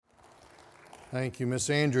Thank you, Miss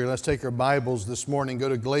Andrea. Let's take our Bibles this morning. Go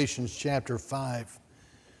to Galatians chapter 5.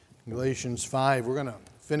 Galatians 5. We're going to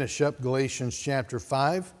finish up Galatians chapter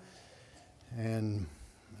 5. And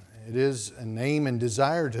it is an aim and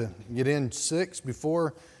desire to get in 6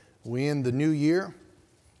 before we end the new year.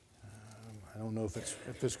 I don't know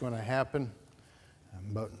if it's going to happen,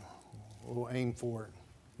 but we'll aim for it.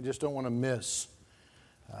 We just don't want to miss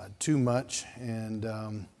too much.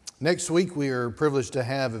 And next week we are privileged to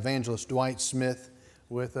have Evangelist Dwight Smith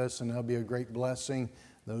with us, and that'll be a great blessing.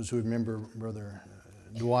 Those who remember Brother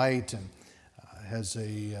Dwight and has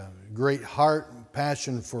a great heart,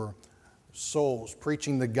 passion for souls,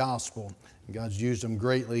 preaching the gospel. And God's used him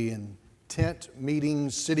greatly in tent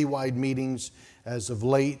meetings, citywide meetings as of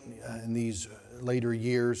late in these later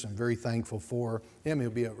years. I'm very thankful for him.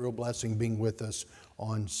 He'll be a real blessing being with us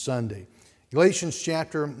on Sunday. Galatians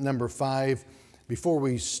chapter number 5. Before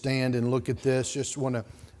we stand and look at this, just want to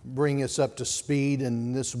bring us up to speed,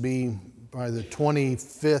 and this will be probably the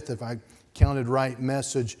 25th, if I counted right,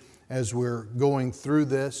 message as we're going through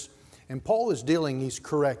this. And Paul is he's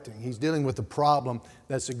correcting. He's dealing with a problem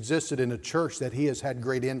that's existed in a church that he has had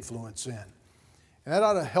great influence in. And that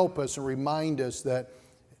ought to help us and remind us that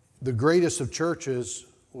the greatest of churches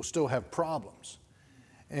will still have problems.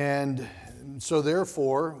 And so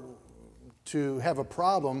therefore, to have a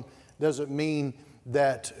problem doesn't mean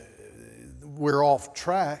that we're off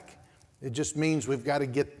track. It just means we've got to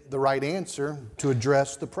get the right answer to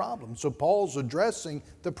address the problem. So Paul's addressing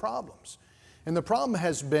the problems. And the problem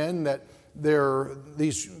has been that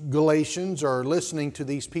these Galatians are listening to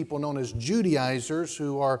these people known as Judaizers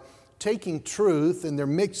who are taking truth and they're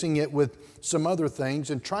mixing it with some other things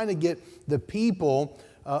and trying to get the people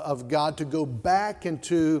of God to go back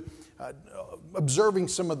into observing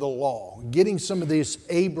some of the law, getting some of these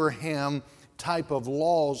Abraham type of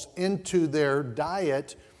laws into their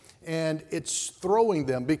diet, and it's throwing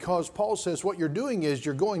them because Paul says what you're doing is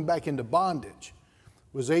you're going back into bondage.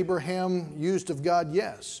 Was Abraham used of God?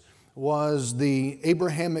 Yes. Was the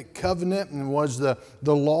Abrahamic covenant and was the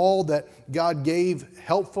law that God gave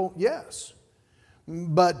helpful? Yes.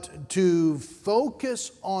 But to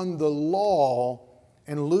focus on the law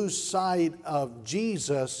and lose sight of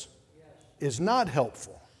Jesus is not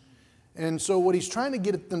helpful. And so what he's trying to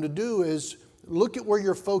get them to do is look at where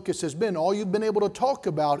your focus has been. All you've been able to talk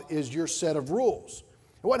about is your set of rules.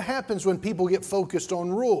 What happens when people get focused on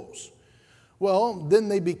rules? Well, then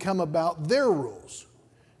they become about their rules.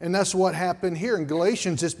 And that's what happened here in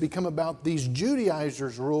Galatians. It's become about these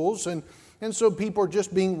Judaizers' rules. And so people are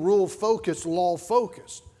just being rule-focused,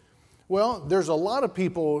 law-focused. Well, there's a lot of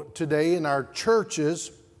people today in our churches,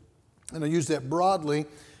 and I use that broadly,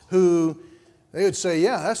 who they would say,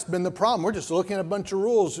 yeah, that's been the problem. We're just looking at a bunch of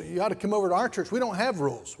rules. You ought to come over to our church. We don't have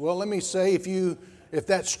rules. Well, let me say, if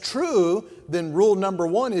that's true, then rule number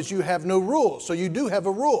 1 is you have no rules. So you do have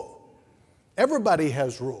a rule. Everybody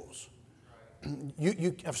has rules.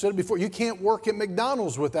 I've said it before, you can't work at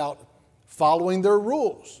McDonald's without following their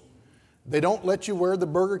rules. They don't let you wear the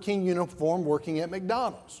Burger King uniform working at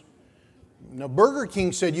McDonald's. Now, Burger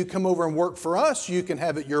King said, you come over and work for us, you can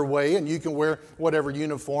have it your way and you can wear whatever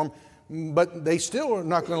uniform. But they still are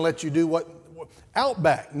not going to let you do what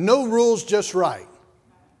Outback, no rules, just right.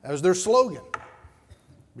 That was their slogan.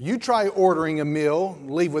 You try ordering a meal,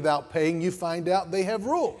 leave without paying, you find out they have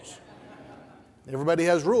rules. Everybody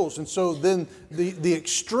has rules. And so then the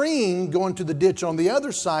extreme going to the ditch on the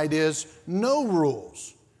other side is no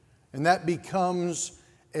rules. And that becomes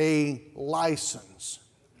a license.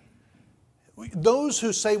 Those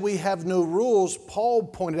who say we have no rules, Paul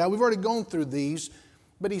pointed out, we've already gone through these,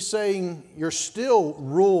 but he's saying you're still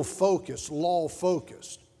rule-focused,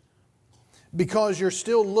 law-focused, because you're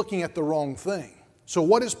still looking at the wrong thing. So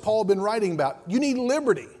what has Paul been writing about? You need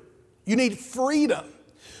liberty. You need freedom.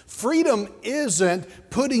 Freedom isn't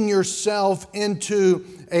putting yourself into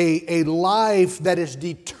a life that is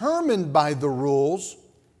determined by the rules.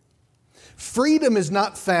 Freedom is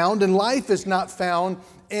not found, and life is not found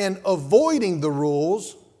in avoiding the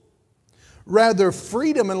rules. Rather,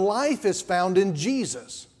 freedom and life is found in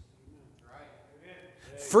Jesus.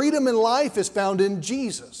 Freedom and life is found in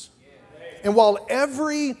Jesus. And while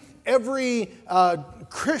every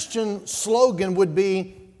Christian slogan would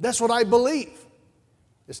be, that's what I believe,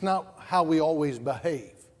 it's not how we always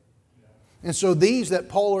behave. And so these that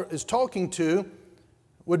Paul is talking to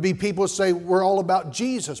would be people who say, we're all about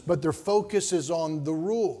Jesus, but their focus is on the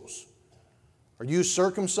rules. Are you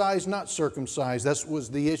circumcised, not circumcised? That was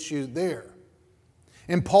the issue there.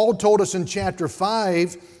 And Paul told us in chapter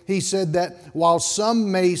 5, he said that while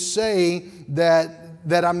some may say that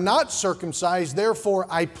I'm not circumcised, therefore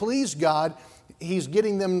I please God, he's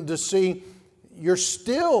getting them to see you're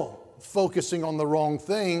still focusing on the wrong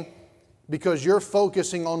thing because you're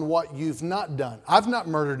focusing on what you've not done. I've not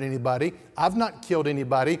murdered anybody. I've not killed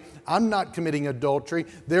anybody. I'm not committing adultery.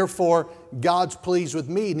 Therefore, God's pleased with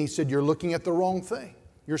me. And He said, you're looking at the wrong thing.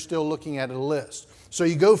 You're still looking at a list. So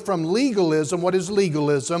you go from legalism. What is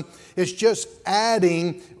legalism? It's just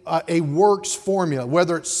adding a works formula,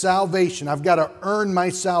 whether it's salvation. I've got to earn my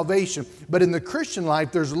salvation. But in the Christian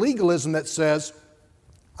life, there's legalism that says,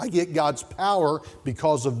 I get God's power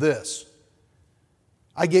because of this.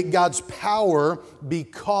 I get God's power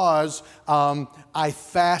because I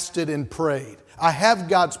fasted and prayed. I have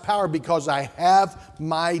God's power because I have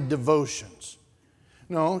my devotions.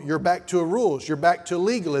 No, you're back to rules. You're back to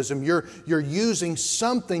legalism. You're using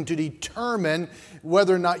something to determine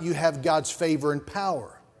whether or not you have God's favor and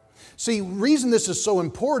power. See, the reason this is so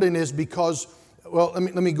important is because, well,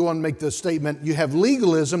 let me go on and make the statement. You have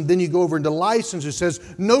legalism, then you go over into license. It says,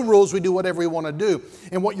 no rules, we do whatever we want to do.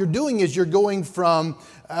 And what you're doing is you're going from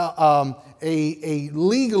a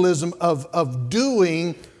legalism of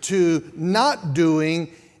doing to not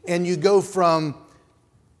doing, and you go from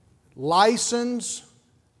license,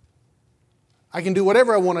 I can do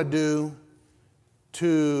whatever I want to do,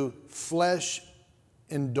 to flesh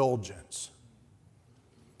indulgence.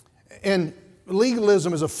 And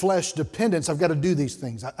legalism is a flesh dependence. I've got to do these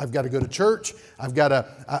things. I've got to go to church.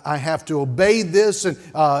 I have to obey this.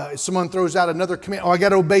 And someone throws out another command. Oh, I got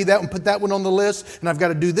to obey that and put that one on the list. And I've got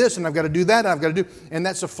to do this and I've got to do that. And I've got to do. And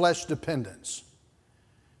that's a flesh dependence.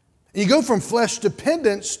 You go from flesh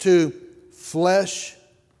dependence to flesh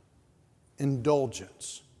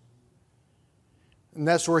indulgence. And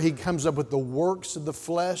that's where he comes up with the works of the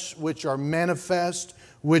flesh, which are manifest,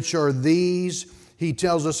 which are these. He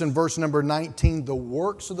tells us in verse number 19, the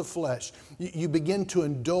works of the flesh. You begin to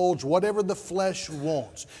indulge whatever the flesh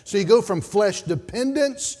wants. So you go from flesh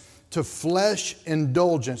dependence to flesh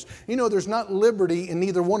indulgence. You know, there's not liberty in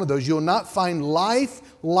either one of those. You'll not find life,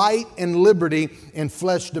 light, and liberty in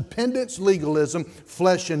flesh dependence, legalism,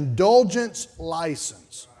 flesh indulgence,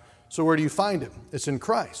 license. So where do you find it? It's in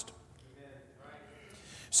Christ.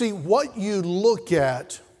 See, what you look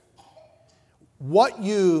at, what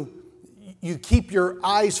you keep your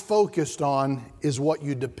eyes focused on is what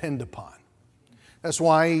you depend upon. That's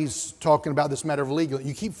why he's talking about this matter of legal.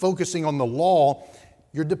 You keep focusing on the law,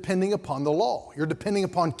 you're depending upon the law. You're depending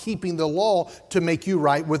upon keeping the law to make you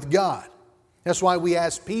right with God. That's why we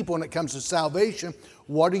ask people when it comes to salvation,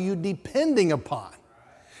 what are you depending upon?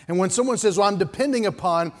 And when someone says, well, I'm depending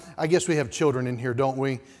upon, I guess we have children in here, don't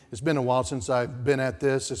we? It's been a while since I've been at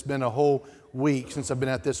this. It's been a whole week since I've been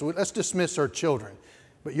at this. So let's dismiss our children.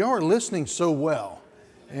 But y'all are listening so well.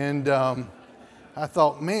 And I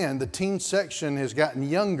thought, man, the teen section has gotten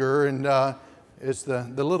younger, and it's the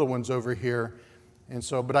little ones over here. And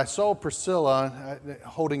so, but I saw Priscilla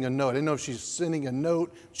holding a note. I didn't know if she's sending a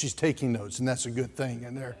note. She's taking notes, and that's a good thing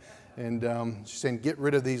in there. And she's saying, get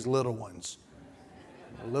rid of these little ones.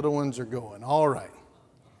 The little ones are going. All right.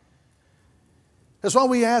 That's why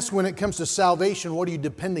we ask when it comes to salvation, what are you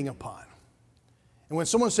depending upon? And when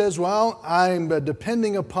someone says, well, I'm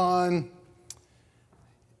depending upon,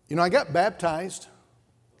 I got baptized,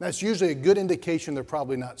 that's usually a good indication they're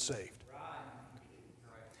probably not saved.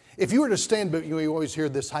 If you were to stand, but you always hear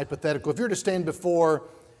this hypothetical, if you were to stand before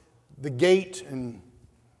the gate and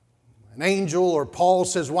an angel or Paul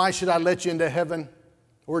says, why should I let you into heaven?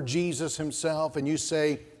 Or Jesus himself, and you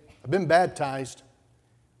say, I've been baptized,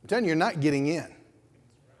 I'm telling you, you're not getting in.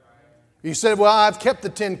 You said, well, I've kept the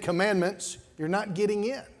 10 commandments. You're not getting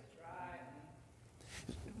in.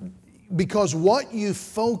 Because what you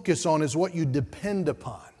focus on is what you depend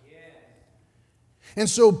upon. And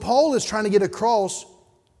so Paul is trying to get across,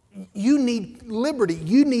 you need liberty,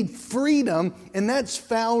 you need freedom, and that's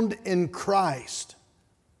found in Christ.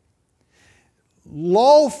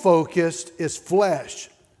 Law-focused is flesh.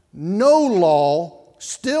 No law,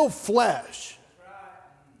 still flesh.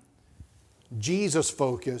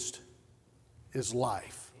 Jesus-focused is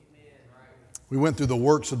life. We went through the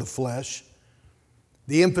works of the flesh.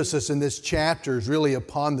 The emphasis in this chapter is really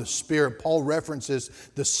upon the Spirit. Paul references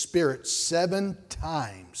the Spirit 7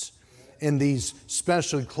 times in these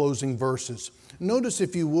special closing verses. Notice,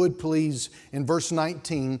 if you would please, in verse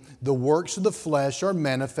 19, the works of the flesh are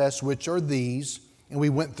manifest, which are these, and we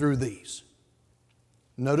went through these.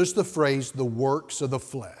 Notice the phrase, the works of the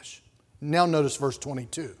flesh. Now notice verse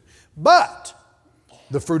 22. But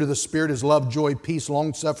the fruit of the Spirit is love, joy, peace,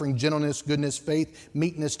 long-suffering, gentleness, goodness, faith,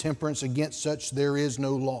 meekness, temperance. Against such there is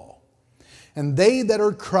no law. And they that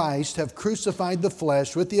are Christ have crucified the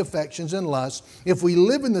flesh with the affections and lusts. If we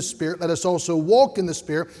live in the Spirit, let us also walk in the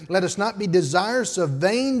Spirit. Let us not be desirous of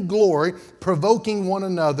vain glory, provoking one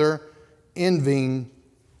another, envying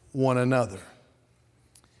one another.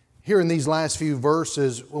 Here in these last few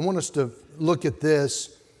verses, I want us to look at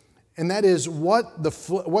this, and that is what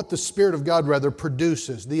the Spirit of God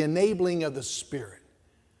produces, the enabling of the Spirit,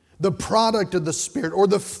 the product of the Spirit, or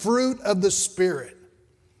the fruit of the Spirit.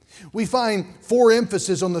 We find 4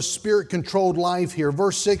 emphasis on the Spirit-controlled life here.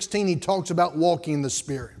 Verse 16, he talks about walking in the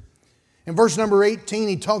Spirit. In verse number 18,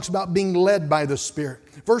 he talks about being led by the Spirit.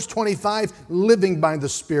 Verse 25, living by the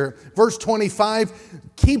Spirit. Verse 25,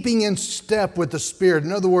 keeping in step with the Spirit.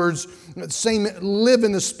 In other words, saying, live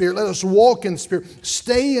in the Spirit. Let us walk in the Spirit.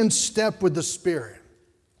 Stay in step with the Spirit.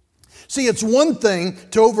 See, it's one thing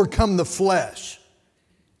to overcome the flesh.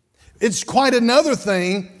 It's quite another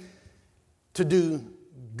thing to do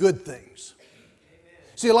good things.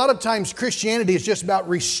 See, a lot of times Christianity is just about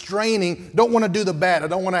restraining. Don't want to do the bad. I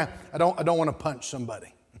don't want to punch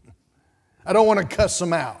somebody. I don't want to cuss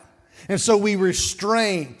them out. And so we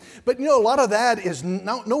restrain. But a lot of that is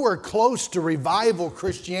nowhere close to revival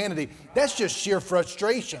Christianity. That's just sheer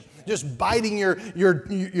frustration. Just biting your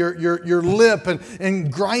lip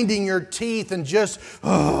and grinding your teeth and just,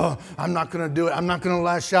 I'm not going to do it. I'm not going to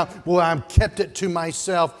lash out. Well, I've kept it to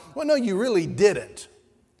myself. Well, no, you really didn't.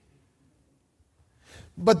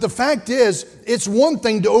 But the fact is, it's one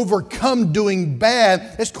thing to overcome doing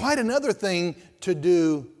bad. It's quite another thing to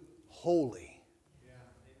do holy. Yeah.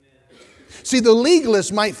 See, the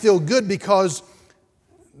legalists might feel good because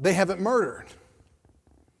they haven't murdered.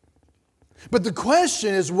 But the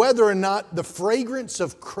question is whether or not the fragrance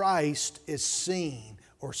of Christ is seen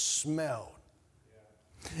or smelled.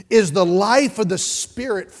 Yeah. Is the life of the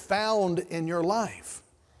Spirit found in your life?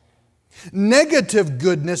 Negative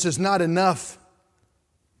goodness is not enough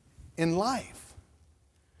in life.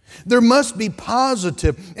 There must be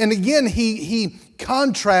positive. And again, he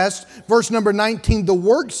contrasts, verse number 19, the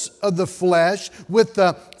works of the flesh with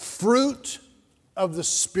the fruit of the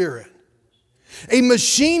Spirit. A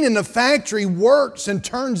machine in a factory works and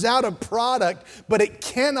turns out a product, but it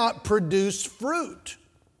cannot produce fruit.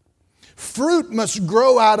 Fruit must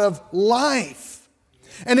grow out of life.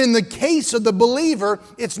 And in the case of the believer,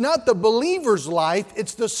 it's not the believer's life,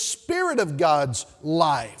 it's the Spirit of God's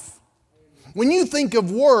life. When you think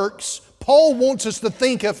of works, Paul wants us to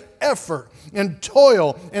think of effort and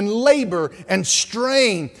toil and labor and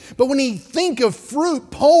strain. But when he think of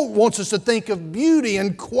fruit, Paul wants us to think of beauty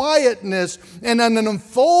and quietness and an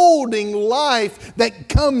unfolding life that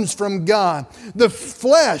comes from God. The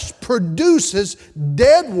flesh produces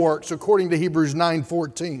dead works, according to Hebrews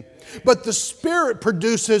 9:14. But the Spirit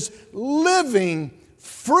produces living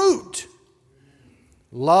fruit.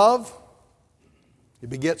 Love, it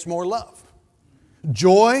begets more love.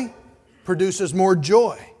 Joy produces more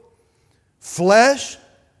joy. Flesh,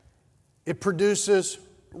 it produces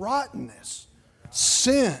rottenness,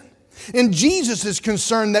 sin. And Jesus is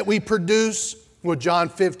concerned that we produce, John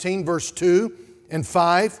 15, verse 2 and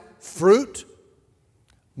 5, fruit,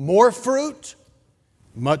 more fruit,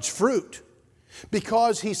 much fruit.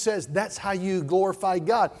 Because he says that's how you glorify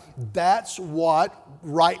God. That's what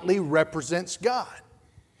rightly represents God.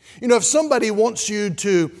 If somebody wants you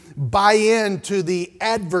to buy into the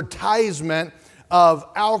advertisement of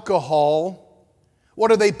alcohol, what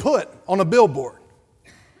do they put on a billboard?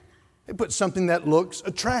 They put something that looks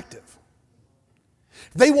attractive.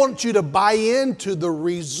 They want you to buy into the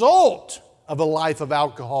result of a life of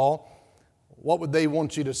alcohol. What would they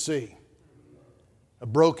want you to see? A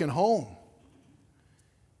broken home,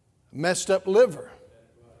 messed up liver.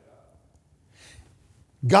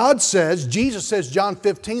 God says, Jesus says, John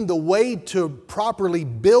 15, the way to properly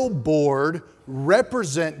billboard,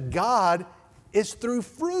 represent God is through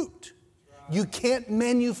fruit. You can't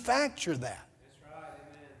manufacture that.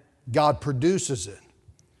 God produces it.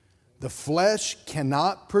 The flesh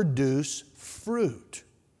cannot produce fruit.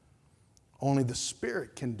 Only the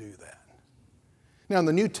Spirit can do that. Now in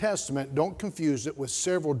the New Testament, don't confuse it with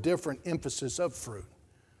several different emphases of fruit.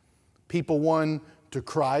 People won to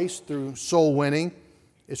Christ through soul winning.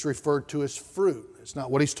 It's referred to as fruit. It's not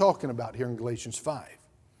what he's talking about here in Galatians 5.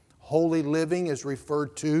 Holy living is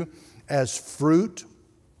referred to as fruit,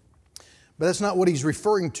 but that's not what he's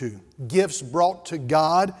referring to. Gifts brought to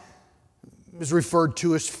God is referred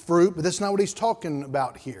to as fruit, but that's not what he's talking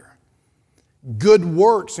about here. Good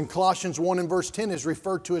works in Colossians 1 and verse 10 is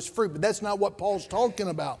referred to as fruit, but that's not what Paul's talking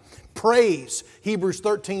about. Praise, Hebrews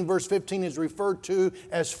 13 verse 15 is referred to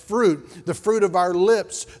as fruit, the fruit of our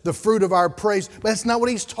lips, the fruit of our praise, but that's not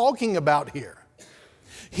what he's talking about here.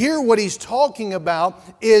 Here what he's talking about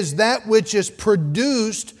is that which is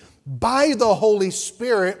produced by the Holy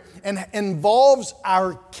Spirit and involves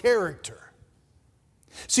our character.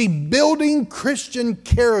 See, building Christian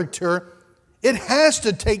character, it has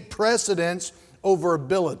to take precedence over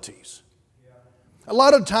abilities. A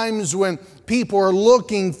lot of times when people are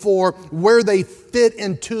looking for where they fit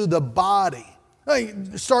into the body,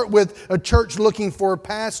 start with a church looking for a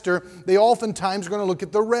pastor, they oftentimes are going to look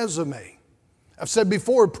at the resume. I've said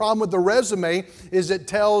before, the problem with the resume is it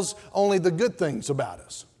tells only the good things about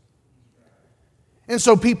us. And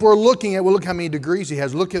so people are looking at, well, look how many degrees he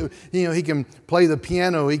has. Look at, he can play the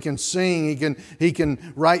piano, he can sing, he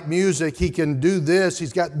can write music, he can do this,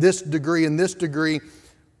 he's got this degree and this degree.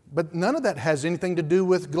 But none of that has anything to do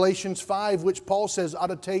with Galatians 5, which Paul says ought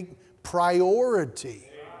to take priority.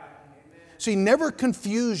 See, never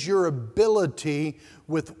confuse your ability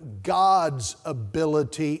with God's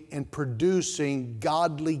ability in producing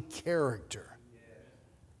godly character.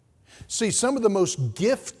 See, some of the most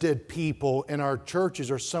gifted people in our churches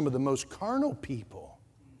are some of the most carnal people.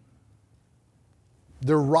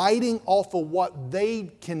 They're riding off of what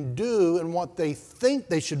they can do and what they think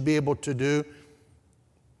they should be able to do,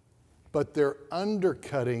 but they're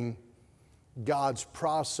undercutting God's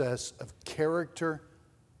process of character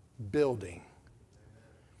building.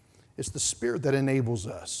 It's the Spirit that enables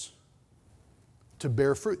us to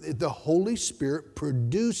bear fruit. The Holy Spirit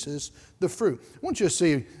produces the fruit. I want you to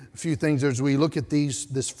see a few things as we look at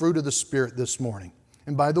this fruit of the Spirit this morning.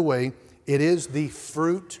 And by the way, it is the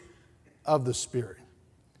fruit of the Spirit.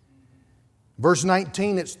 Verse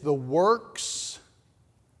 19, it's the works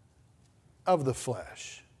of the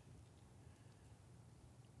flesh.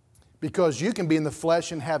 Because you can be in the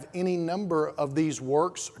flesh and have any number of these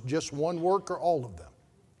works, just one work or all of them.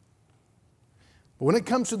 But when it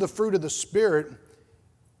comes to the fruit of the Spirit,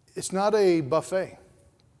 it's not a buffet.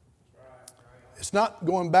 It's not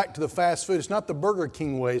going back to the fast food. It's not the Burger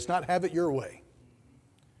King way. It's not have it your way.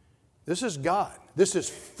 This is God. This is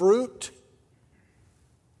fruit,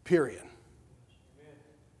 period.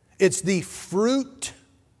 It's the fruit.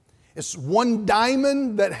 It's one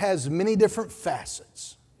diamond that has many different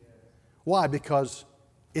facets. Why? Because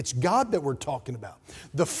it's God that we're talking about.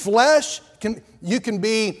 The flesh, you can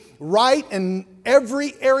be right in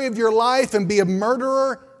every area of your life and be a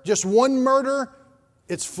murderer. Just one murder,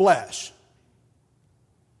 it's flesh.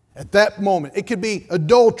 At that moment, it could be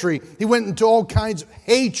adultery. He went into all kinds of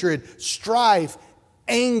hatred, strife,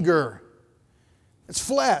 anger. It's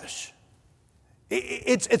flesh.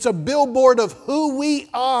 It's a billboard of who we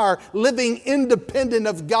are living independent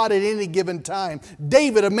of God at any given time.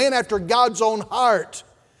 David, a man after God's own heart,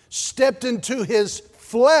 stepped into his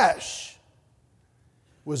flesh,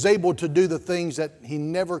 was able to do the things that he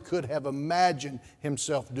never could have imagined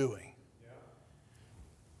himself doing.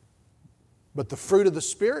 But the fruit of the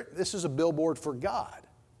Spirit, this is a billboard for God.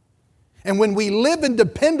 And when we live in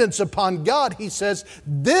dependence upon God, He says,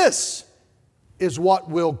 this is what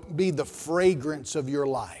will be the fragrance of your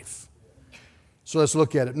life. So let's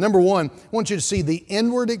look at it. Number one, I want you to see the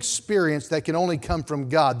inward experience that can only come from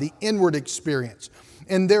God, the inward experience.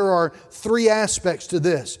 And there are three aspects to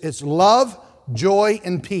this. It's love, joy,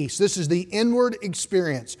 and peace. This is the inward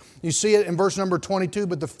experience. You see it in verse number 22,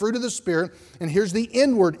 but the fruit of the Spirit, and here's the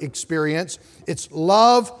inward experience. It's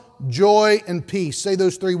love, joy, and peace. Say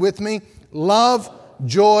those three with me. Love,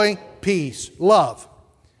 joy, peace. Love.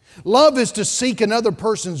 Love is to seek another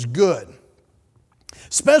person's good,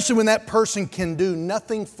 especially when that person can do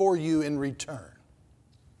nothing for you in return.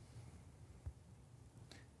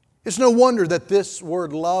 It's no wonder that this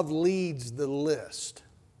word love leads the list.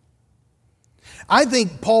 I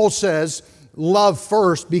think Paul says love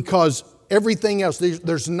first because everything else,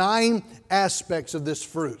 there's 9 aspects of this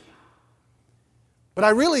fruit. But I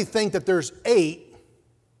really think that there's 8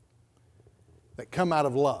 that come out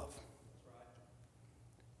of love.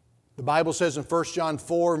 The Bible says in 1 John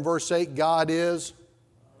 4 and verse 8, God is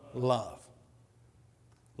love.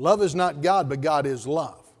 Love is not God, but God is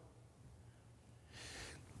love.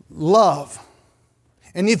 Love.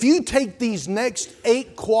 And if you take these next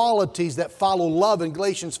 8 qualities that follow love in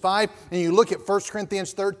Galatians 5 and you look at 1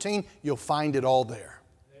 Corinthians 13, you'll find it all there.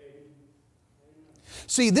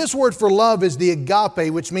 See, this word for love is the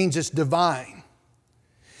agape, which means it's divine.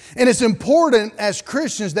 And it's important as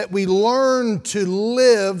Christians that we learn to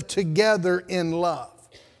live together in love.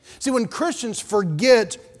 See, when Christians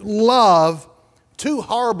forget love, 2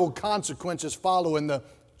 horrible consequences follow in the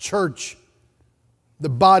church, the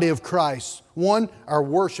body of Christ. 1, our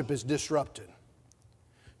worship is disrupted.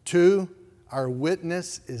 2, our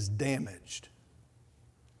witness is damaged.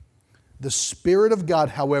 The Spirit of God,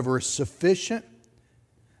 however, is sufficient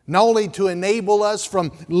Not only to enable us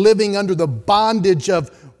from living under the bondage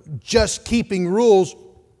of just keeping rules,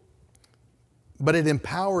 but it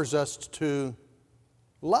empowers us to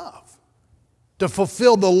love, to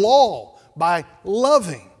fulfill the law by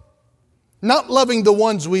loving. Not loving the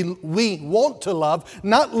ones we want to love,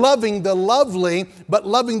 not loving the lovely, but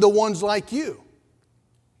loving the ones like you.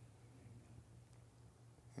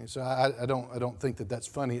 And so I don't think that that's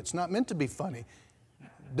funny. It's not meant to be funny.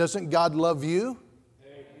 Doesn't God love you?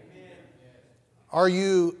 Are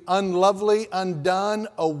you unlovely, undone,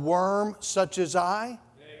 a worm such as I?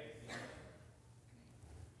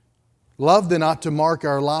 Love then ought to mark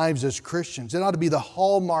our lives as Christians. It ought to be the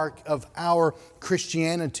hallmark of our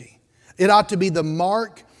Christianity. It ought to be the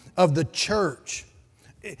mark of the church.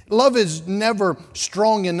 Love is never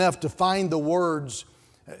strong enough to find the words.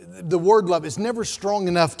 The word love is never strong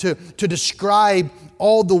enough to describe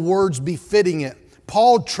all the words befitting it.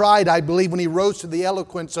 Paul tried, I believe, when he rose to the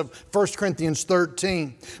eloquence of 1 Corinthians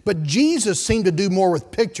 13. But Jesus seemed to do more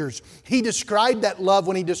with pictures. He described that love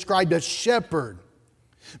when he described a shepherd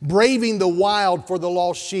braving the wild for the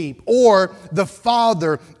lost sheep, or the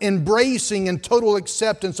father embracing in total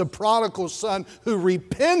acceptance a prodigal son who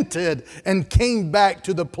repented and came back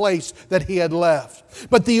to the place that he had left.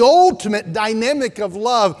 But the ultimate dynamic of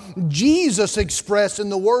love, Jesus expressed in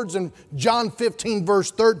the words in John 15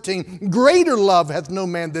 verse 13, "Greater love hath no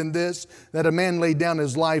man than this, that a man lay down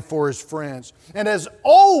his life for his friends." And as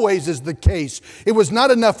always is the case, it was not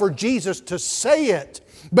enough for Jesus to say it,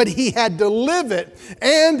 but He had to live it,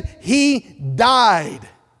 and He died,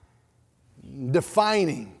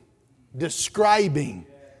 defining, describing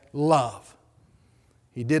love.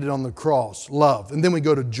 He did it on the cross, love. And then we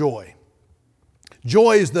go to joy.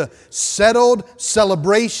 Joy is the settled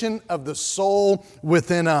celebration of the soul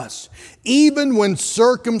within us, even when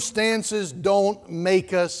circumstances don't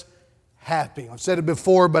make us happy. I've said it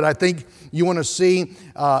before, but I think you want to see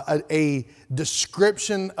a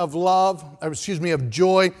description of of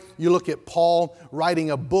joy. You look at Paul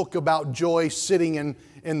writing a book about joy sitting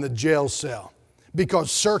in the jail cell,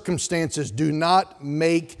 because circumstances do not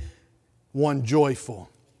make one joyful.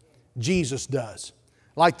 Jesus does.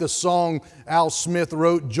 Like the song Al Smith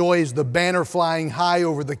wrote, "Joy is the banner flying high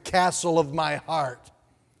over the castle of my heart,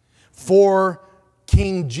 for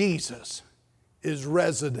King Jesus is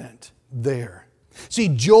resident there." See,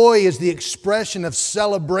 joy is the expression of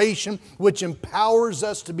celebration which empowers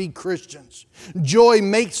us to be Christians. Joy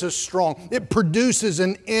makes us strong. It produces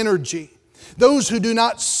an energy. Those who do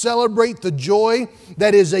not celebrate the joy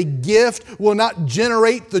that is a gift will not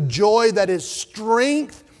generate the joy that is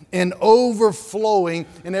strength and overflowing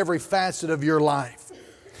in every facet of your life.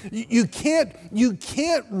 You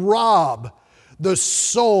can't rob the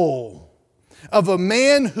soul of a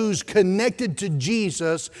man who's connected to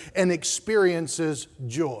Jesus and experiences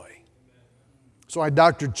joy. So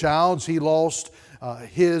Dr. Childs, he lost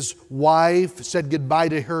his wife, said goodbye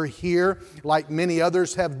to her here, like many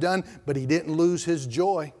others have done, but he didn't lose his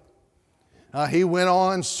joy. He went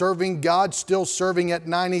on serving God, still serving at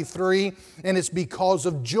 93, and it's because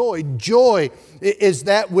of joy. Joy is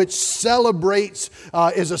that which celebrates,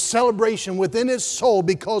 is a celebration within his soul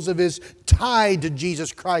because of his tie to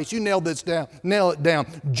Jesus Christ. You nail it down.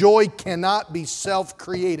 Joy cannot be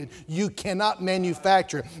self-created. You cannot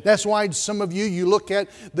manufacture it. That's why some of you look at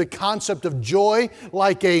the concept of joy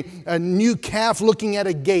like a new calf looking at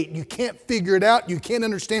a gate. You can't figure it out. You can't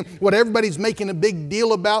understand what everybody's making a big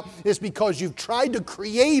deal about. It's because you've tried to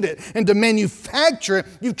create it and to manufacture it.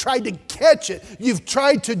 You've tried to catch it. You've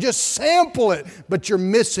tried to just sample it, but you're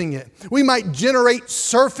missing it. We might generate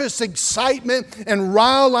surface excitement and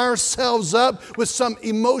rile ourselves up with some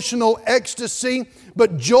emotional ecstasy,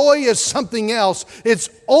 but joy is something else. Its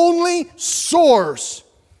only source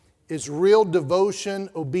is real devotion,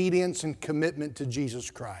 obedience, and commitment to Jesus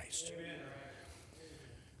Christ.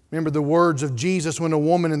 Remember the words of Jesus when a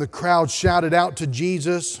woman in the crowd shouted out to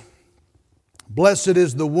Jesus, "Blessed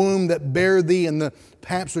is the womb that bare thee and the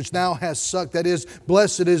paps which thou hast sucked." That is,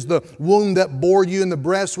 blessed is the womb that bore you and the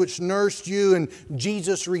breast which nursed you. And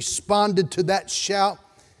Jesus responded to that shout.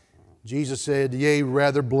 Jesus said, "Yea,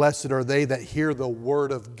 rather blessed are they that hear the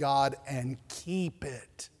word of God and keep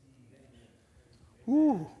it."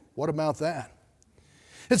 Ooh, what about that?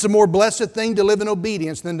 It's a more blessed thing to live in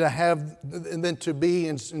obedience than to be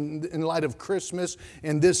in light of Christmas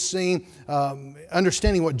and this scene,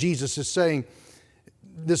 understanding what Jesus is saying.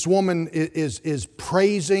 This woman is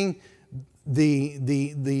praising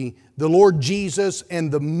the Lord Jesus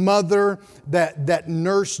and the mother that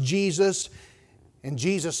nursed Jesus. And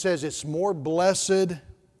Jesus says it's more blessed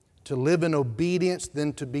to live in obedience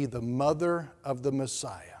than to be the mother of the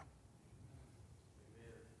Messiah.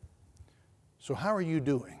 So how are you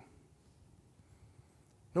doing?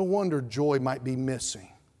 No wonder joy might be missing.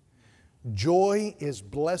 Joy is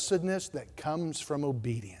blessedness that comes from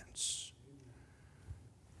obedience.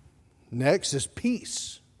 Next is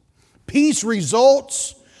peace. Peace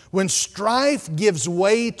results when strife gives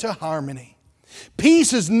way to harmony.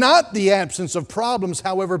 Peace is not the absence of problems.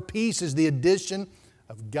 However, peace is the addition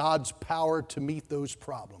of God's power to meet those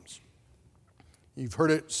problems. You've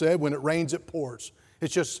heard it said, when it rains, it pours.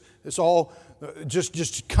 It's all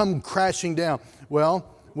just come crashing down. Well,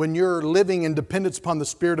 when you're living in dependence upon the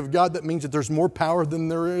Spirit of God, that means that there's more power than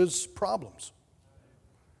there is problems.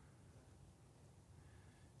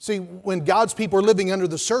 See, when God's people are living under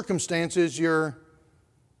the circumstances, you're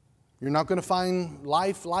not going to find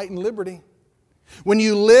life, light, and liberty. When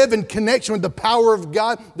you live in connection with the power of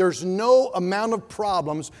God, there's no amount of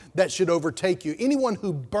problems that should overtake you. Anyone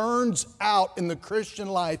who burns out in the Christian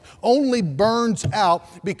life only burns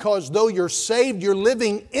out because though you're saved, you're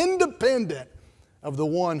living independent of the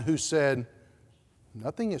one who said,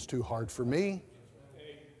 nothing is too hard for me.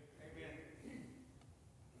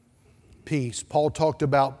 Peace. Paul talked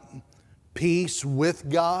about peace with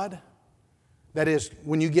God. That is,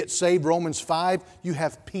 when you get saved, Romans 5, you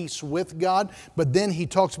have peace with God. But then he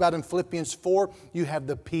talks about in Philippians 4, you have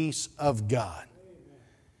the peace of God.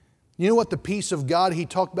 You know what the peace of God he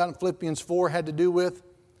talked about in Philippians 4 had to do with?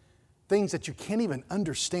 Things that you can't even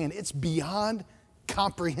understand. It's beyond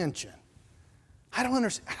comprehension. I don't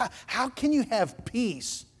understand. How can you have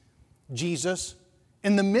peace, Jesus,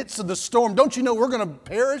 in the midst of the storm? Don't you know we're going to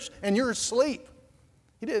perish and you're asleep?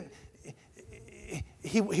 He didn't.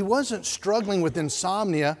 He wasn't struggling with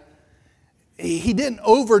insomnia. He didn't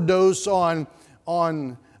overdose on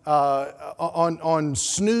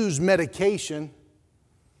snooze medication.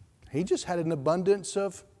 He just had an abundance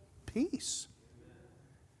of peace.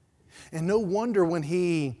 And no wonder when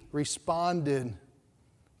he responded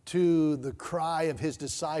to the cry of his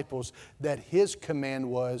disciples that his command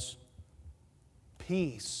was,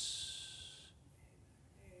 peace,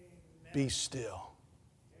 be still.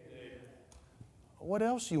 What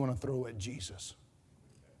else do you want to throw at Jesus?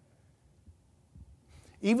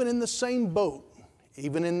 Even in the same boat,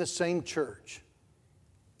 even in the same church,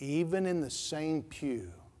 even in the same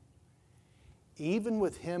pew, even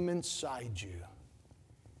with Him inside you,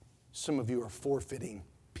 some of you are forfeiting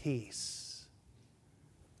peace.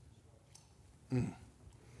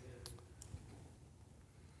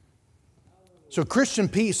 So Christian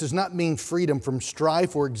peace does not mean freedom from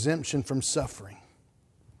strife or exemption from suffering.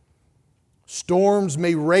 Storms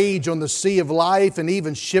may rage on the sea of life and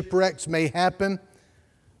even shipwrecks may happen.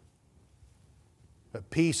 But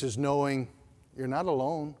peace is knowing you're not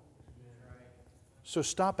alone. So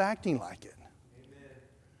stop acting like it.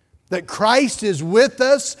 That Christ is with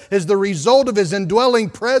us as the result of His indwelling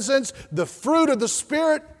presence, the fruit of the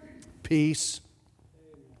Spirit, peace.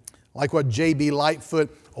 Like what J.B.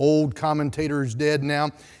 Lightfoot, old commentator who's dead now,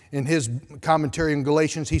 in his commentary in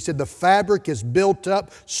Galatians, he said, the fabric is built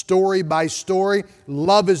up story by story.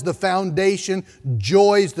 Love is the foundation.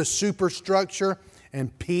 Joy is the superstructure.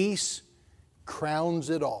 And peace crowns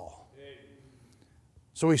it all.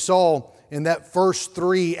 So we saw in that first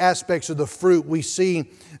three aspects of the fruit, we see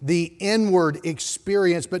the inward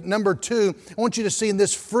experience. But number two, I want you to see in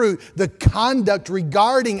this fruit the conduct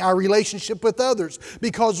regarding our relationship with others.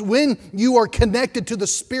 Because when you are connected to the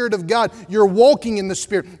Spirit of God, you're walking in the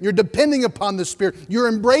Spirit, you're depending upon the Spirit, you're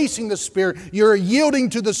embracing the Spirit, you're yielding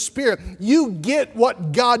to the Spirit. You get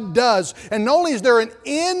what God does. And not only is there an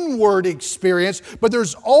inward experience, but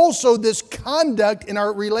there's also this conduct in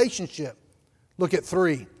our relationship. Look at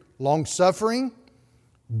 3. Long-suffering,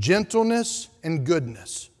 gentleness, and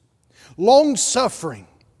goodness. Long-suffering.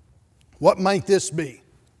 What might this be?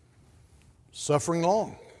 Suffering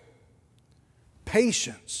long.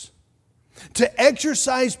 Patience. To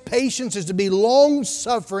exercise patience is to be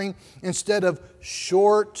long-suffering instead of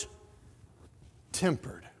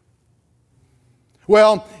short-tempered.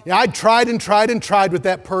 Well, I tried and tried and tried with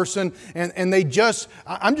that person and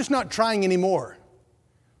I'm just not trying anymore.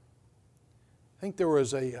 I think there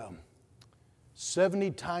was a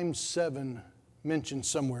 70 times 7 mentioned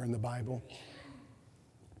somewhere in the Bible.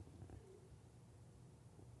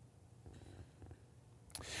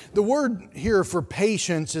 The word here for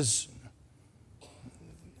patience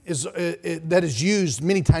that is used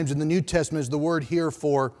many times in the New Testament is the word here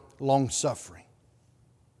for long-suffering.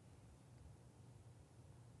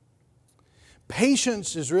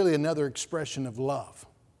 Patience is really another expression of love.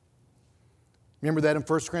 Remember that in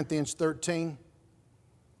 1 Corinthians 13?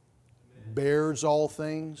 Bears all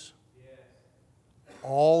things.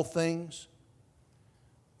 All things.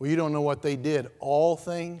 Well, you don't know what they did. All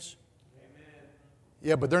things.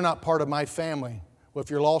 Yeah, but they're not part of my family. Well, if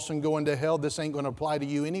you're lost and going to hell, this ain't going to apply to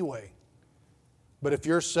you anyway. But if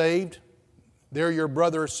you're saved, they're your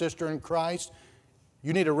brother or sister in Christ.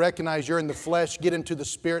 You need to recognize you're in the flesh, get into the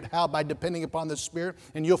Spirit. How? By depending upon the Spirit.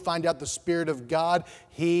 And you'll find out the Spirit of God,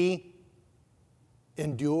 He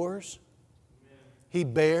endures. He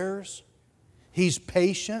bears. He's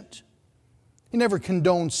patient. He never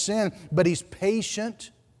condones sin, but He's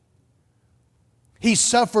patient. He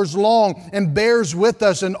suffers long and bears with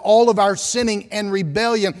us in all of our sinning and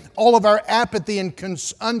rebellion, all of our apathy and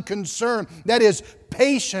unconcern. That is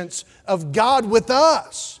patience of God with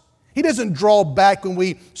us. He doesn't draw back when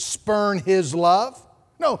we spurn His love.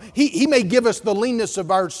 No, He may give us the leanness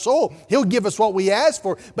of our soul. He'll give us what we ask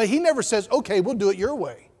for, but He never says, okay, we'll do it your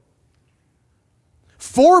way.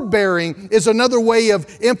 Forbearing is another way of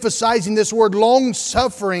emphasizing this word.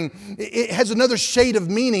 Long-suffering, it has another shade of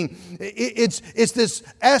meaning. It's this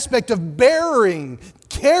aspect of bearing,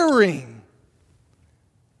 caring.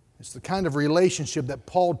 It's the kind of relationship that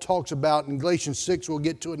Paul talks about in Galatians 6. We'll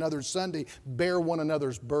get to another Sunday. Bear one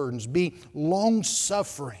another's burdens. Be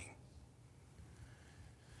long-suffering.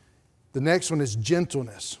 The next one is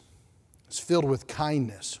gentleness. It's filled with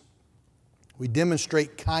kindness. We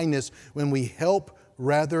demonstrate kindness when we help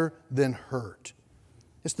rather than hurt.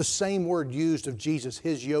 It's the same word used of Jesus.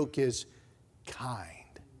 His yoke is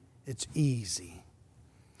kind. It's easy.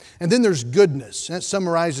 And then there's goodness. That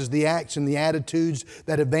summarizes the acts and the attitudes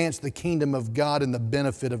that advance the kingdom of God and the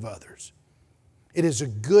benefit of others. It is a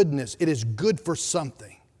goodness. It is good for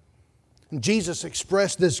something. And Jesus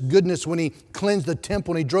expressed this goodness when He cleansed the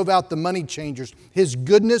temple and He drove out the money changers. His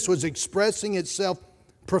goodness was expressing itself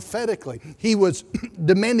prophetically. He was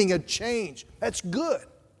demanding a change. That's good.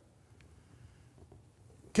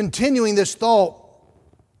 Continuing this thought,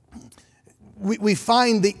 we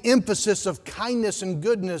find the emphasis of kindness and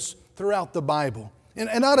goodness throughout the Bible.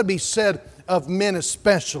 And ought to be said of men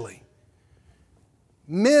especially.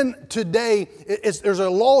 Men today, there's a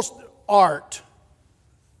lost art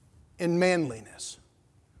in manliness.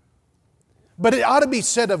 But it ought to be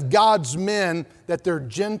said of God's men that they're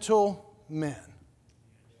gentle men.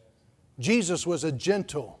 Jesus was a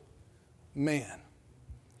gentle man.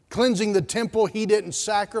 Cleansing the temple, He didn't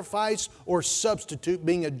sacrifice or substitute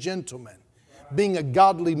being a gentleman, being a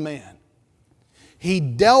godly man. He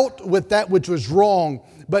dealt with that which was wrong,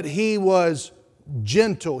 but He was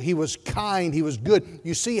gentle, He was kind, He was good.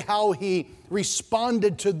 You see how He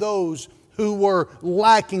responded to those who were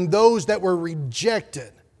lacking, those that were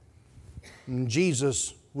rejected. And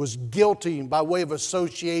Jesus was guilty by way of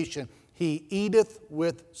association. He eateth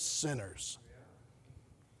with sinners.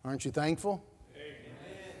 Aren't you thankful?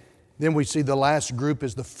 Amen. Then we see the last group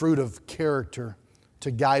is the fruit of character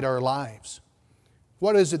to guide our lives.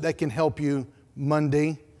 What is it that can help you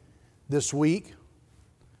Monday this week?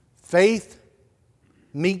 Faith,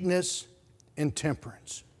 meekness, and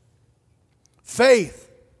temperance.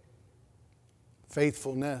 Faith,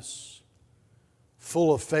 faithfulness,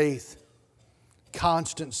 full of faith,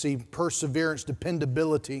 constancy, perseverance,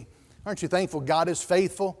 dependability. Aren't you thankful God is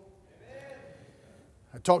faithful? Amen.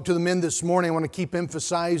 I talked to the men this morning. I want to keep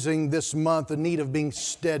emphasizing this month the need of being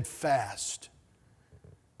steadfast.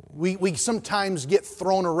 We sometimes get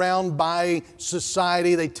thrown around by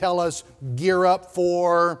society. They tell us, gear up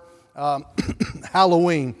for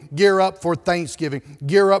Halloween, gear up for Thanksgiving,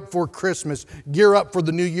 gear up for Christmas, gear up for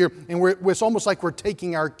the New Year. And it's almost like we're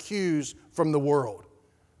taking our cues from the world.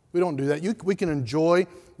 We don't do that. We can enjoy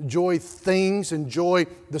things, enjoy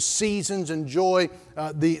the seasons, enjoy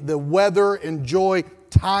the weather, enjoy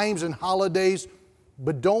times and holidays,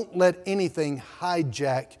 but don't let anything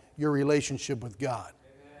hijack your relationship with God.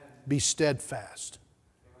 Amen. Be steadfast.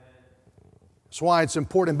 Amen. That's why it's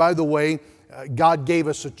important. By the way, God gave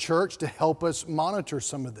us a church to help us monitor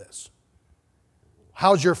some of this.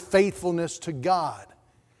 How's your faithfulness to God?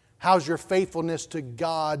 How's your faithfulness to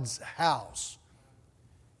God's house?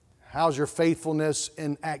 How's your faithfulness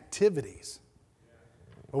in activities?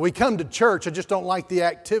 Well, we come to church, I just don't like the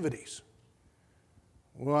activities.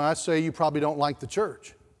 Well, I say you probably don't like the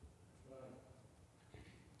church.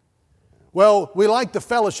 Well, we like the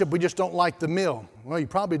fellowship, we just don't like the meal. Well, you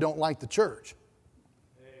probably don't like the church.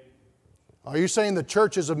 Are you saying the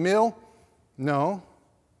church is a meal? No.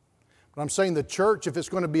 But I'm saying the church, if it's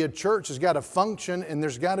going to be a church, has got to function, and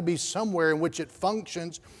there's got to be somewhere in which it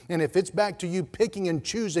functions. And if it's back to you picking and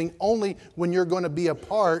choosing only when you're going to be a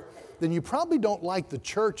part, then you probably don't like the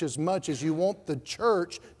church as much as you want the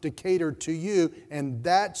church to cater to you, and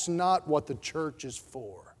that's not what the church is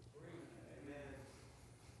for. Amen.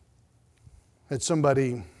 Had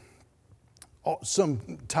somebody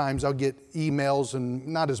Sometimes I'll get emails, and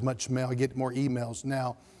not as much mail. I get more emails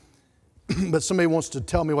now. But somebody wants to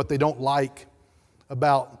tell me what they don't like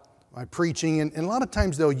about my preaching. And a lot of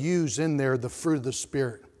times they'll use in there the fruit of the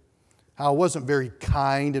Spirit. How I wasn't very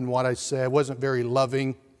kind in what I said, wasn't very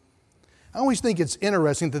loving. I always think it's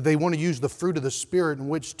interesting that they want to use the fruit of the Spirit in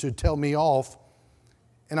which to tell me off.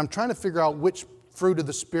 And I'm trying to figure out which fruit of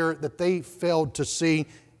the Spirit that they failed to see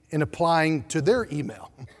in applying to their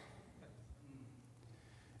email.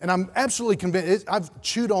 And I'm absolutely convinced, I've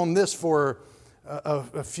chewed on this for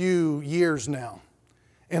a few years now.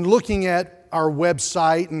 And looking at our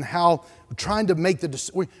website and how we're trying to make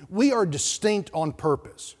we are distinct on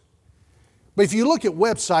purpose. But if you look at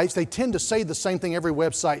websites, they tend to say the same thing every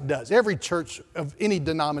website does. Every church of any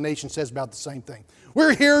denomination says about the same thing.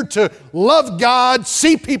 We're here to love God,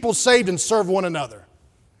 see people saved, and serve one another.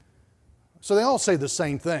 So they all say the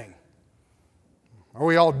same thing. Are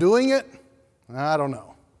we all doing it? I don't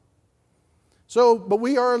know. So, but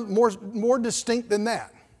we are more distinct than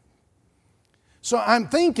that. So I'm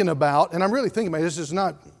thinking about, and I'm really thinking about, this is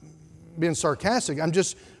not being sarcastic,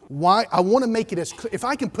 I want to make it as clear. If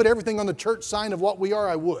I can put everything on the church sign of what we are,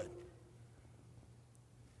 I would.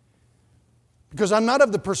 Because I'm not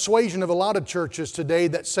of the persuasion of a lot of churches today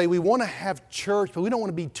that say we want to have church, but we don't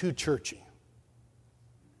want to be too churchy.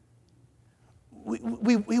 We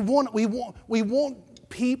want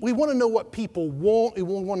to know what people want. We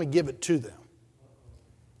want to give it to them.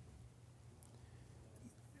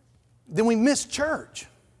 Then we miss church.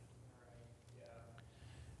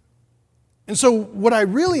 And so what I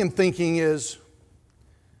really am thinking is,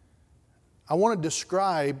 I want to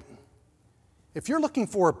describe, if you're looking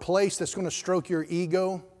for a place that's going to stroke your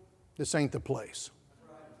ego, this ain't the place.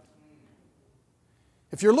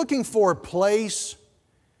 If you're looking for a place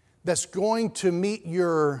that's going to meet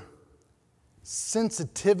your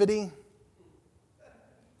sensitivity,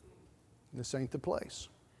 this ain't the place.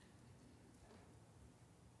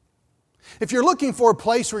 If you're looking for a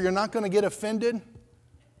place where you're not going to get offended,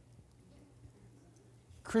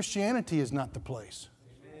 Christianity is not the place.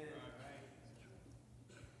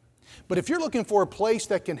 But if you're looking for a place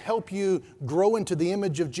that can help you grow into the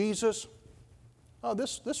image of Jesus,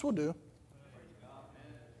 this will do.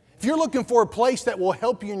 If you're looking for a place that will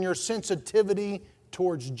help you in your sensitivity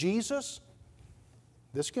towards Jesus,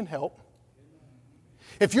 this can help.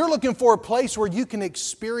 If you're looking for a place where you can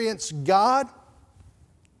experience God,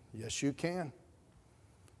 yes, you can.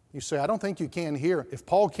 You say, I don't think you can here. If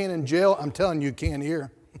Paul can in jail, I'm telling you can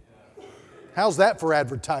here. How's that for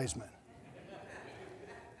advertisement?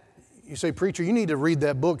 You say, preacher, you need to read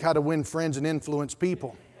that book, How to Win Friends and Influence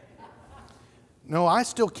People. No, I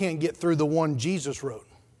still can't get through the one Jesus wrote.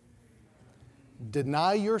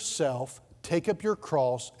 Deny yourself, take up your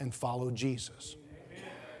cross, and follow Jesus.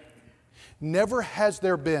 Never has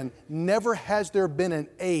there been an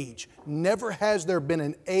age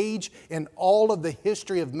in all of the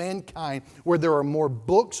history of mankind where there are more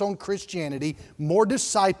books on Christianity, more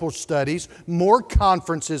disciple studies, more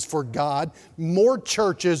conferences for God, more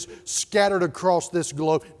churches scattered across this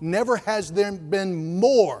globe. Never has there been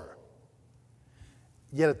more,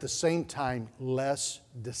 yet at the same time, less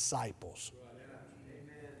disciples.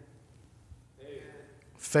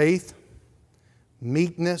 Faith,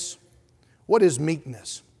 meekness. What is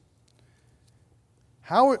meekness?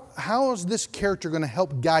 How is this character going to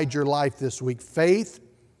help guide your life this week? Faith,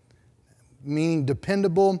 meaning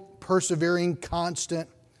dependable, persevering, constant.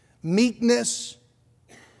 Meekness,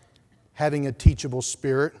 having a teachable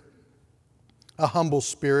spirit, a humble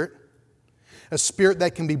spirit, a spirit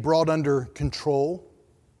that can be brought under control.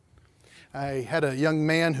 I had a young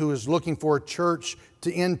man who was looking for a church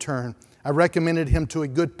to intern. I recommended him to a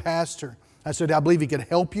good pastor. I said, I believe he could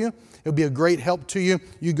help you. It would be a great help to you.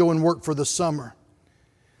 You go and work for the summer.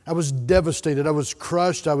 I was devastated. I was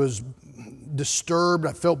crushed. I was disturbed.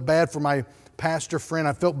 I felt bad for my pastor friend.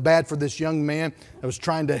 I felt bad for this young man I was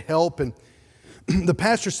trying to help. And the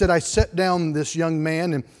pastor said, I sat down this young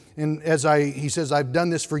man, and he says, I've done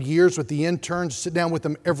this for years with the interns, sit down with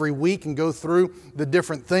them every week and go through the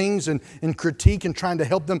different things and critique and trying to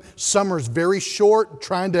help them. Summer's very short,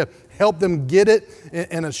 trying to help them get it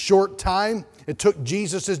in a short time. It took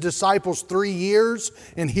Jesus' disciples 3 years,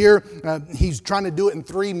 and here he's trying to do it in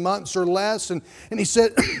 3 months or less. And he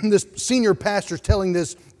said, this senior pastor's telling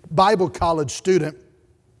this Bible college student,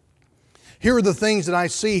 here are the things that I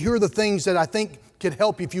see, here are the things that I think could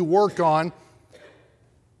help you if you work on.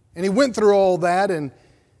 And he went through all that, and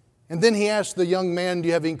then he asked the young man, do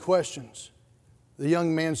you have any questions? The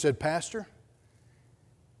young man said, Pastor,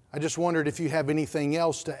 I just wondered if you have anything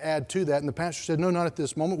else to add to that. And the pastor said, no, not at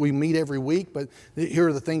this moment. We meet every week, but here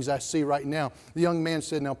are the things I see right now. The young man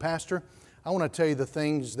said, now, Pastor, I want to tell you the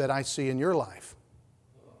things that I see in your life.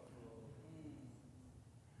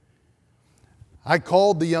 I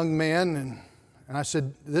called the young man and I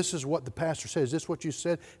said, this is what the pastor said. Is this what you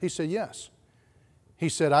said? He said, yes. He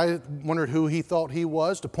said, I wondered who he thought he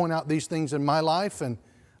was to point out these things in my life. And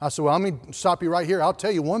I said, well, let me stop you right here. I'll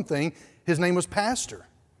tell you one thing. His name was Pastor.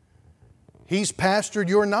 He's pastored,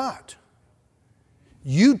 you're not.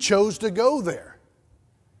 You chose to go there.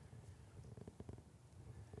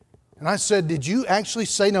 And I said, did you actually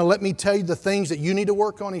say, now let me tell you the things that you need to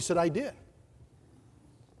work on? He said, I did.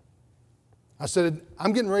 I said,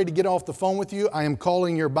 I'm getting ready to get off the phone with you. I am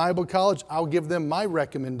calling your Bible college. I'll give them my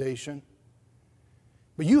recommendation.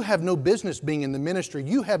 But you have no business being in the ministry.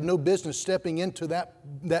 You have no business stepping into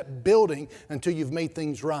that building until you've made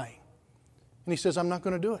things right. And he says, I'm not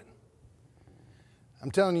going to do it. I'm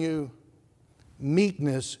telling you,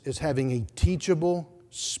 meekness is having a teachable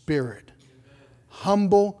spirit,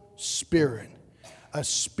 humble spirit, a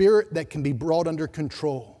spirit that can be brought under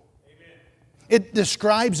control. It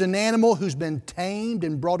describes an animal who's been tamed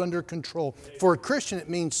and brought under control. For a Christian, it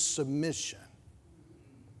means submission.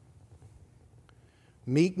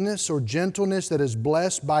 Meekness or gentleness that is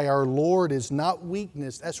blessed by our Lord is not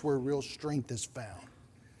weakness. That's where real strength is found.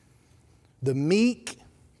 The meek,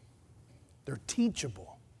 they're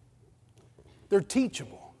teachable. They're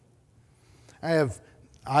teachable.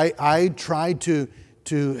 I try to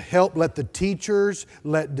help let the teachers,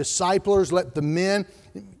 let disciplers, let the men.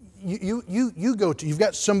 You go to. You've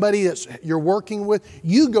got somebody that you're working with.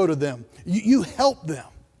 You go to them. You help them.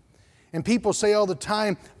 And people say all the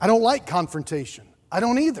time, I don't like confrontation. I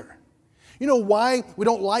don't either. You know why we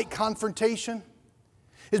don't like confrontation?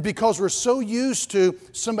 It's because we're so used to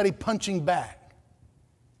somebody punching back.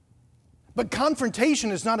 But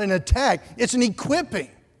confrontation is not an attack, it's an equipping.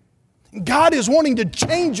 God is wanting to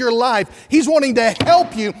change your life. He's wanting to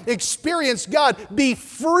help you experience God. Be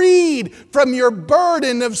freed from your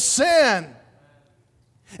burden of sin.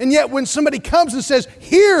 And yet when somebody comes and says,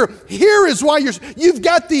 here is why you've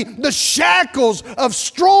got the shackles of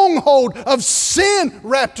stronghold of sin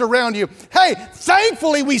wrapped around you. Hey,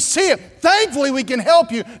 thankfully we see it. Thankfully we can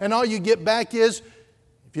help you. And all you get back is,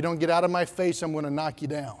 if you don't get out of my face, I'm going to knock you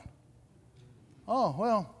down. Oh,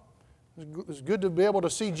 well, it's good to be able to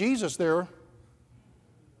see Jesus there.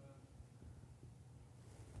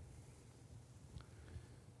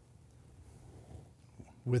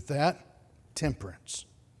 With that, temperance.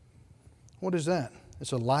 What is that?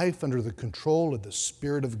 It's a life under the control of the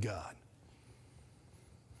Spirit of God.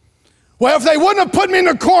 Well, if they wouldn't have put me in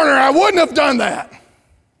the corner, I wouldn't have done that.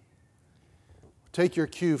 Take your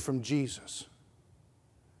cue from Jesus.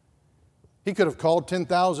 He could have called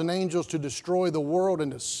 10,000 angels to destroy the world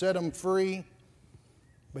and to set them free,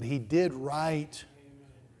 but He did right.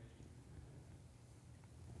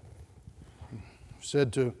 I've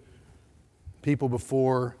said to people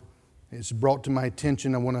before, it's brought to my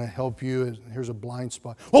attention, I want to help you. Here's a blind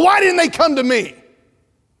spot. Well, why didn't they come to me?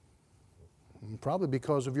 Probably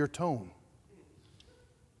because of your tone.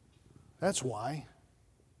 That's why.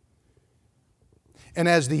 And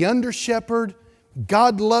as the under shepherd,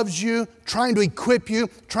 God loves you, trying to equip you,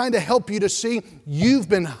 trying to help you to see you've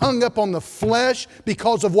been hung up on the flesh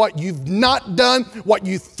because of what you've not done, what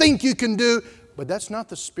you think you can do, but that's not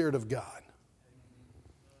the Spirit of God.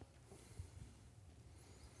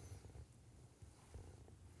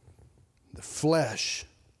 The flesh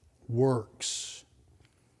works.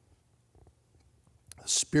 The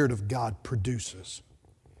Spirit of God produces.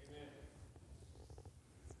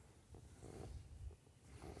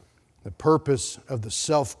 The purpose of the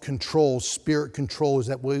self-control, spirit control, is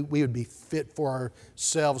that we would be fit for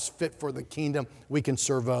ourselves, fit for the kingdom. We can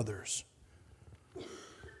serve others.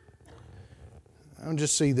 I'll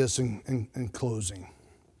just see this in closing.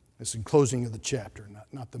 It's in closing of the chapter,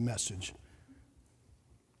 not the message.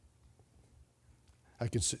 I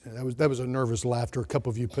could see, that was a nervous laughter a couple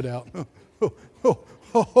of you put out.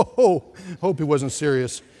 Hope he wasn't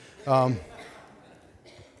serious.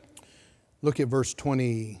 Look at verse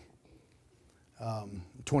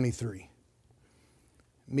 23.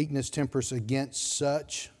 Meekness, temperance against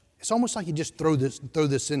such. It's almost like you just throw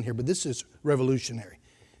this in here, but this is revolutionary.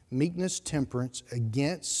 Meekness, temperance,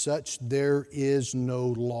 against such there is no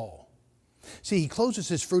law. See, he closes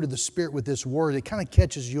his fruit of the Spirit with this word. It kind of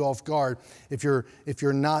catches you off guard if you're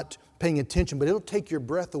not paying attention, but it'll take your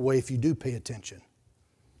breath away if you do pay attention.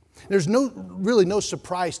 There's really no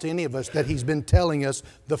surprise to any of us that he's been telling us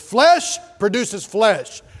the flesh produces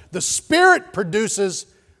flesh. The Spirit produces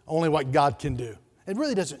only what God can do. It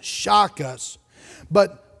really doesn't shock us.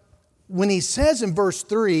 But when he says in verse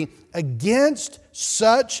 3, against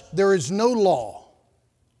such there is no law.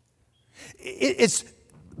 It's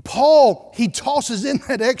Paul, he tosses in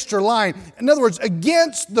that extra line. In other words,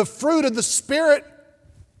 against the fruit of the Spirit,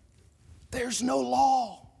 there's no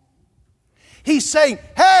law. He's saying,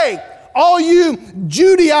 hey, all you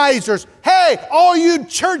Judaizers, hey, all you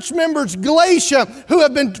church members, Galatia, who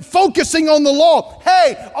have been focusing on the law,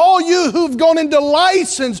 hey, all you who've gone into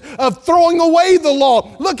license of throwing away the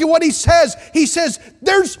law, look at what he says. He says,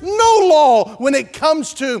 there's no law when it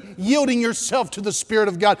comes to yielding yourself to the Spirit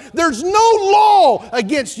of God. There's no law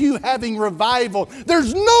against you having revival.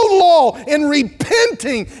 There's no law in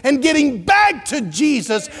repenting and getting back to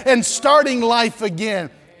Jesus and starting life again.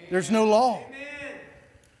 There's no law.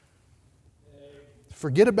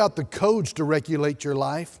 Forget about the codes to regulate your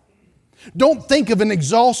life. Don't think of an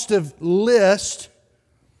exhaustive list.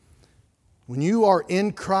 When you are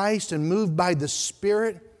in Christ and moved by the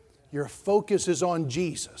Spirit, your focus is on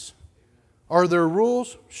Jesus. Are there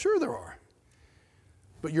rules? Sure there are.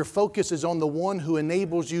 But your focus is on the one who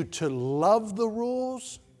enables you to love the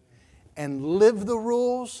rules and live the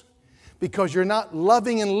rules, because you're not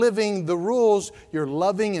loving and living the rules, you're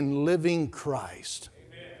loving and living Christ.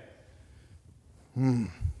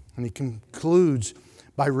 And he concludes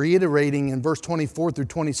by reiterating in verse 24 through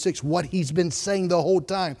 26 what he's been saying the whole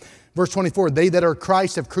time. Verse 24, they that are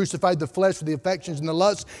Christ have crucified the flesh with the affections and the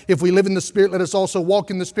lusts. If we live in the Spirit, let us also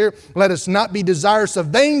walk in the Spirit. Let us not be desirous of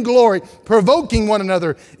vainglory, provoking one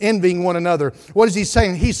another, envying one another. What is he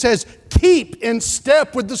saying? He says, keep in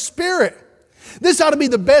step with the Spirit. This ought to be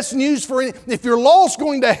the best news for any. If you're lost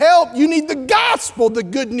going to hell, you need the gospel, the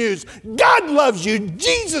good news. God loves you.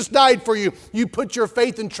 Jesus died for you. You put your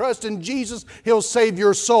faith and trust in Jesus, He'll save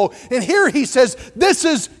your soul. And here he says, this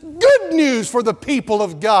is good news for the people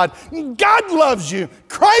of God. God loves you.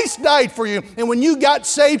 Christ died for you. And when you got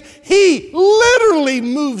saved, He literally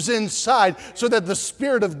moves inside so that the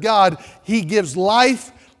Spirit of God, He gives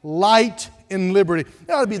life, light, and liberty.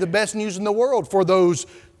 That ought to be the best news in the world for those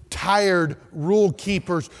tired rule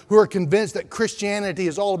keepers who are convinced that Christianity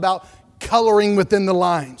is all about coloring within the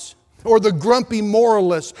lines. Or the grumpy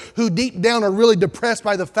moralists who deep down are really depressed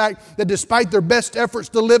by the fact that despite their best efforts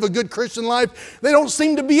to live a good Christian life, they don't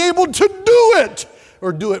seem to be able to do it,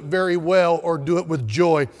 or do it very well, or do it with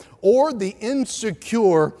joy. Or the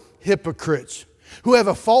insecure hypocrites who have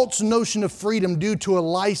a false notion of freedom due to a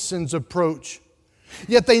license approach.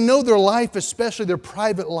 Yet they know their life, especially their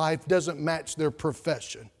private life, doesn't match their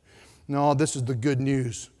profession. No, this is the good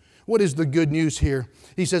news. What is the good news here?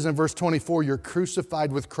 He says in verse 24, you're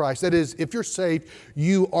crucified with Christ. That is, if you're saved,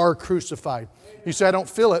 you are crucified. You say, I don't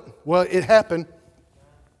feel it. Well, it happened.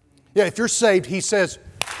 Yeah, if you're saved, he says,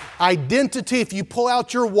 identity, if you pull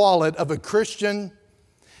out your wallet of a Christian,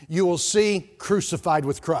 you will see crucified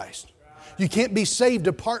with Christ. You can't be saved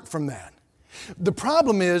apart from that. The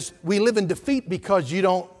problem is we live in defeat because you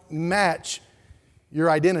don't match your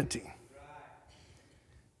identity.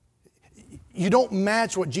 You don't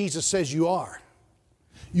match what Jesus says you are.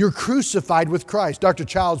 You're crucified with Christ. Dr.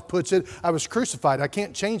 Childs puts it, I was crucified. I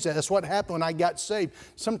can't change that. That's what happened when I got saved.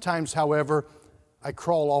 Sometimes, however, I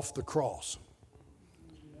crawl off the cross.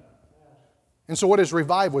 And so what is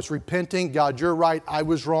revival? It's repenting, God, you're right, I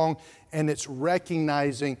was wrong. And it's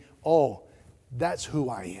recognizing, oh, that's who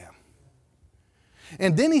I am.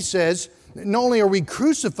 And then he says, not only are we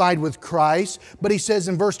crucified with Christ, but he says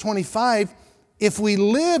in verse 25, if we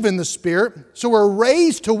live in the Spirit, so we're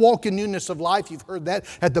raised to walk in newness of life. You've heard that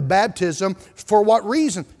at the baptism. For what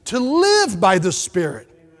reason? To live by the Spirit.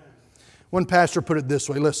 Amen. One pastor put it this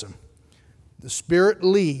way, listen. The Spirit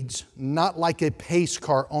leads not like a pace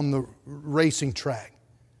car on the racing track,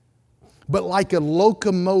 but like a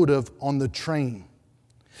locomotive on the train.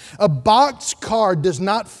 A box car does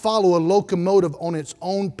not follow a locomotive on its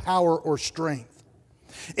own power or strength.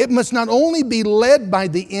 It must not only be led by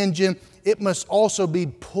the engine, it must also be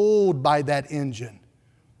pulled by that engine.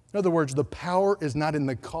 In other words, the power is not in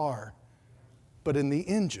the car, but in the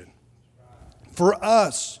engine. For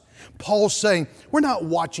us, Paul's saying, we're not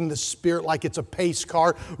watching the Spirit like it's a pace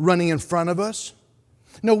car running in front of us.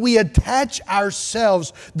 No, we attach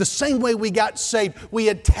ourselves the same way we got saved. We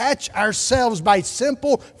attach ourselves by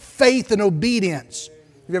simple faith and obedience.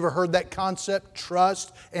 Have you ever heard that concept?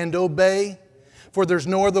 Trust and obey. For there's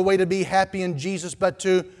no other way to be happy in Jesus but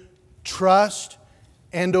to trust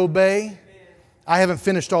and obey. I haven't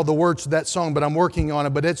finished all the words to that song, but I'm working on it.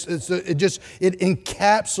 But it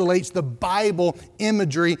encapsulates the Bible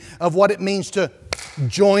imagery of what it means to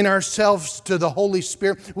join ourselves to the Holy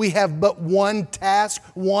Spirit. We have but one task.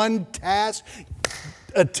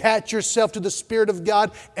 Attach yourself to the Spirit of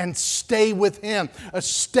God and stay with Him.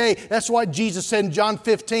 Stay. That's why Jesus said in John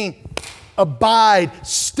 15, abide,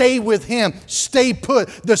 stay with Him, stay put.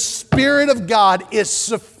 The Spirit of God is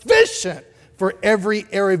sufficient for every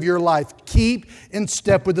area of your life. Keep in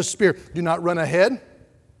step with the Spirit. Do not run ahead.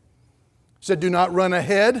 Said, do not run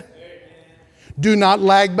ahead. Amen. Do not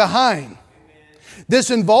lag behind. Amen. This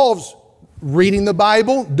involves reading the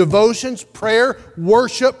Bible, devotions, prayer,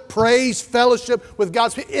 worship, praise, fellowship with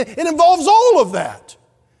God's people. It involves all of that.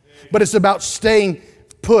 But it's about staying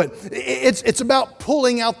put. It's about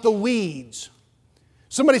pulling out the weeds.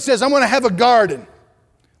 Somebody says, I'm going to have a garden.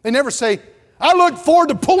 They never say, I look forward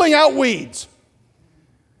to pulling out weeds.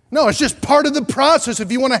 No, it's just part of the process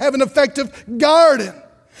if you want to have an effective garden.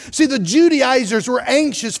 See, the Judaizers were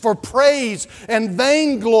anxious for praise and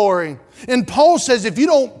vainglory. And Paul says if you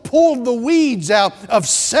don't pull the weeds out of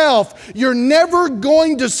self, you're never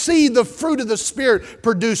going to see the fruit of the Spirit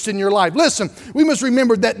produced in your life. Listen, we must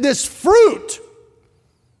remember that this fruit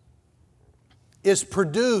is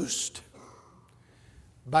produced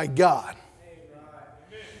by God.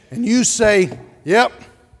 And you say, yep,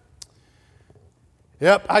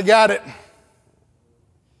 I got it.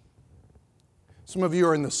 Some of you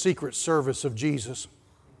are in the secret service of Jesus.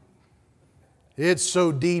 It's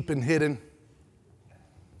so deep and hidden.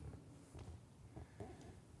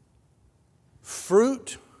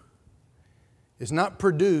 Fruit is not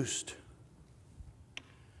produced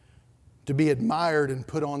to be admired and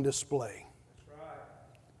put on display.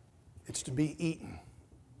 It's to be eaten.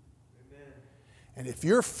 And if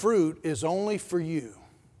your fruit is only for you,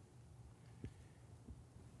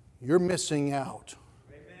 you're missing out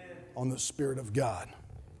on the Spirit of God.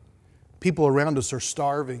 People around us are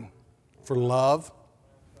starving for love,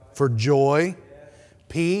 for joy,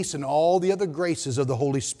 peace, and all the other graces of the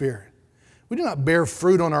Holy Spirit. We do not bear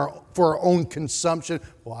fruit for our own consumption.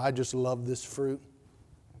 Well, I just love this fruit.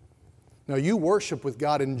 No, you worship with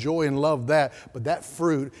God, enjoy and love that, but that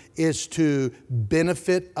fruit is to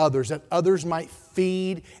benefit others, that others might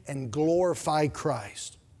feed and glorify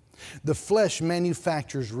Christ. The flesh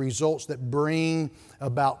manufactures results that bring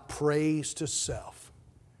about praise to self.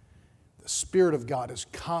 The Spirit of God is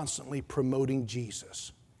constantly promoting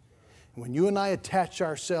Jesus. When you and I attach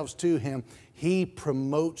ourselves to Him, He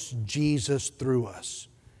promotes Jesus through us.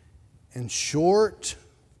 In short,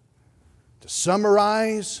 to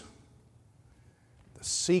summarize, the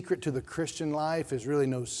secret to the Christian life is really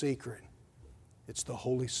no secret. It's the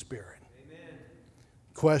Holy Spirit. Amen.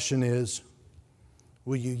 Question is,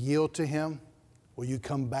 will you yield to Him? Will you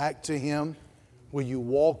come back to Him? Will you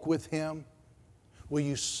walk with Him? Will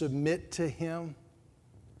you submit to Him?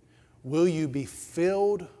 Will you be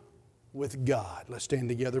filled with God? Let's stand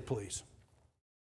together, please.